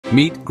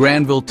Meet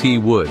Granville T.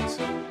 Woods,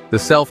 the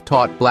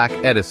self-taught Black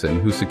Edison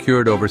who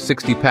secured over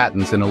 60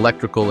 patents in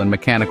electrical and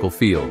mechanical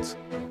fields.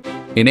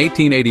 In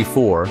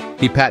 1884,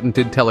 he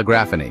patented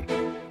telegraphony,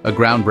 a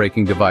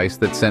groundbreaking device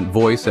that sent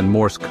voice and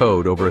Morse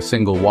code over a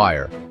single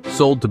wire,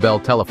 sold to Bell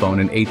Telephone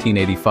in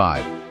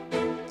 1885.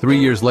 3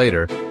 years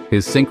later,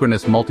 his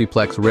Synchronous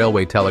Multiplex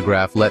Railway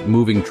Telegraph let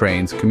moving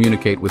trains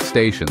communicate with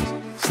stations,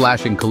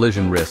 slashing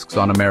collision risks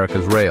on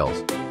America's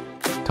rails.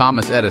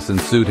 Thomas Edison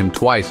sued him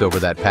twice over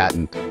that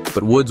patent,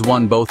 but Woods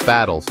won both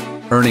battles,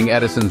 earning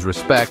Edison's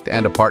respect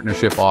and a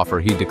partnership offer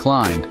he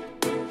declined.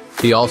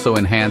 He also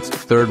enhanced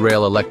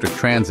third-rail electric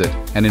transit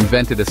and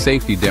invented a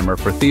safety dimmer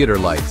for theater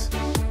lights,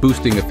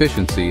 boosting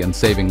efficiency and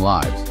saving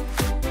lives.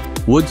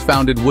 Woods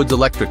founded Woods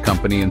Electric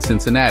Company in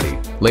Cincinnati,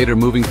 later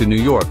moving to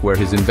New York where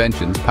his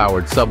inventions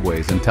powered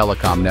subways and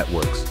telecom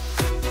networks.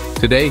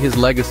 Today his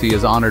legacy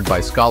is honored by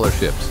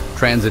scholarships,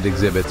 transit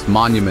exhibits,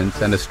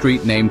 monuments, and a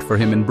street named for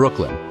him in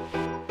Brooklyn.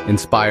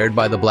 Inspired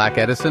by the Black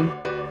Edison?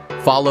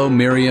 Follow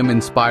Miriam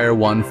Inspire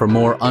One for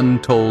more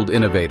untold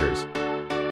innovators.